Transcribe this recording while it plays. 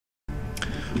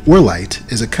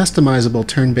WarLight is a customizable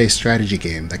turn-based strategy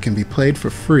game that can be played for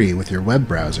free with your web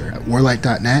browser at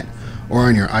warlight.net or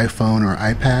on your iPhone or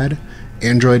iPad,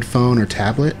 Android phone or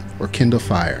tablet, or Kindle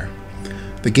Fire.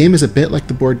 The game is a bit like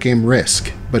the board game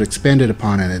Risk, but expanded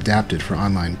upon and adapted for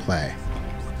online play.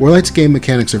 WarLight's game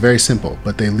mechanics are very simple,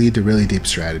 but they lead to really deep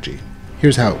strategy.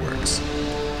 Here's how it works.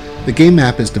 The game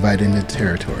map is divided into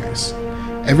territories.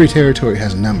 Every territory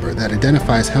has a number that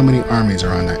identifies how many armies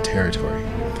are on that territory.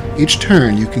 Each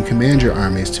turn, you can command your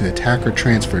armies to attack or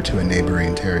transfer to a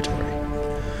neighboring territory.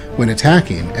 When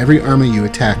attacking, every army you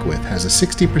attack with has a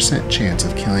 60% chance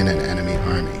of killing an enemy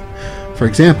army. For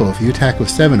example, if you attack with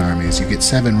 7 armies, you get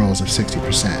 7 rolls of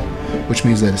 60%, which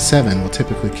means that a 7 will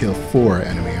typically kill 4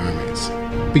 enemy armies.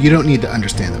 But you don't need to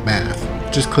understand the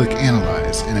math. Just click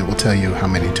Analyze, and it will tell you how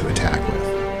many to attack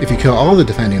with. If you kill all the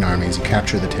defending armies, you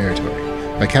capture the territory.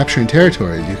 By capturing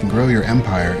territory, you can grow your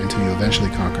empire until you eventually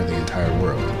conquer the entire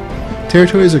world.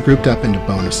 Territories are grouped up into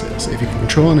bonuses. If you can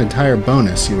control an entire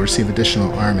bonus, you will receive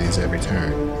additional armies every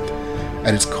turn.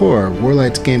 At its core,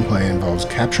 WarLight's gameplay involves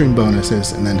capturing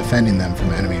bonuses and then defending them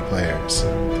from enemy players.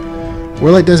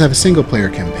 WarLight does have a single-player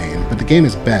campaign, but the game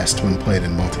is best when played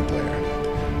in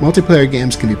multiplayer. Multiplayer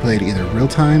games can be played either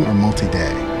real-time or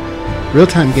multi-day.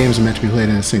 Real-time games are meant to be played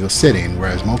in a single sitting,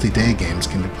 whereas multi-day games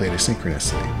can be played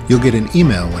asynchronously. You'll get an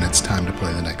email when it's time to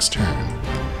play the next turn.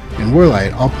 In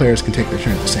WarLight, all players can take their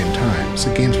turn at the same time,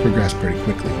 so games progress pretty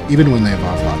quickly, even when they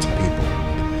involve lots of people.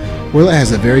 WarLight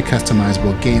has a very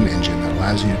customizable game engine that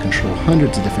allows you to control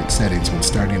hundreds of different settings when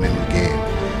starting a new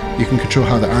game. You can control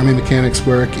how the army mechanics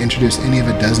work, introduce any of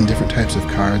a dozen different types of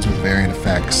cards with varying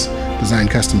effects, design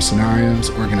custom scenarios,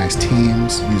 organize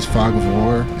teams, use fog of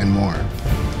war, and more.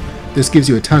 This gives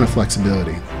you a ton of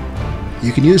flexibility.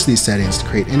 You can use these settings to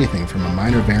create anything from a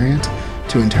minor variant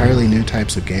to entirely new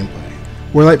types of gameplay.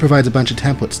 WarLight provides a bunch of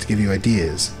templates to give you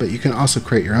ideas, but you can also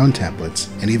create your own templates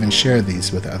and even share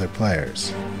these with other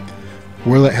players.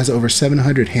 WarLight has over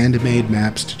 700 handmade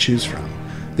maps to choose from.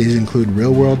 These include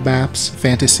real-world maps,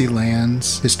 fantasy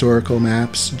lands, historical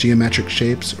maps, geometric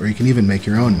shapes, or you can even make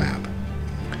your own map.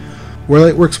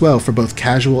 WarLight works well for both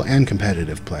casual and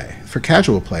competitive play. For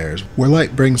casual players,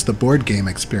 WarLight brings the board game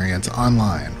experience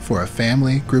online for a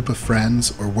family, group of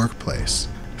friends, or workplace.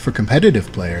 For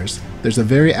competitive players, there's a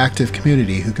very active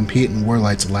community who compete in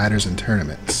WarLight's ladders and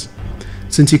tournaments.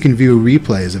 Since you can view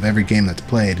replays of every game that's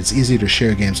played, it's easy to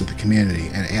share games with the community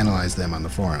and analyze them on the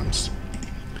forums.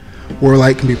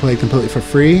 WarLight can be played completely for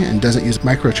free and doesn't use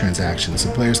microtransactions,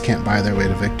 so players can't buy their way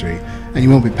to victory, and you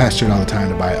won't be pestered all the time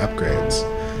to buy upgrades.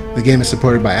 The game is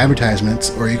supported by advertisements,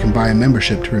 or you can buy a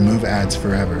membership to remove ads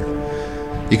forever.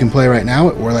 You can play right now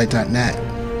at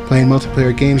warlight.net. Playing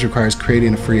multiplayer games requires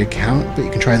creating a free account, but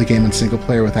you can try the game in single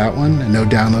player without one, and no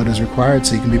download is required,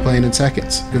 so you can be playing in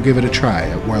seconds. Go give it a try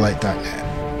at warlight.net.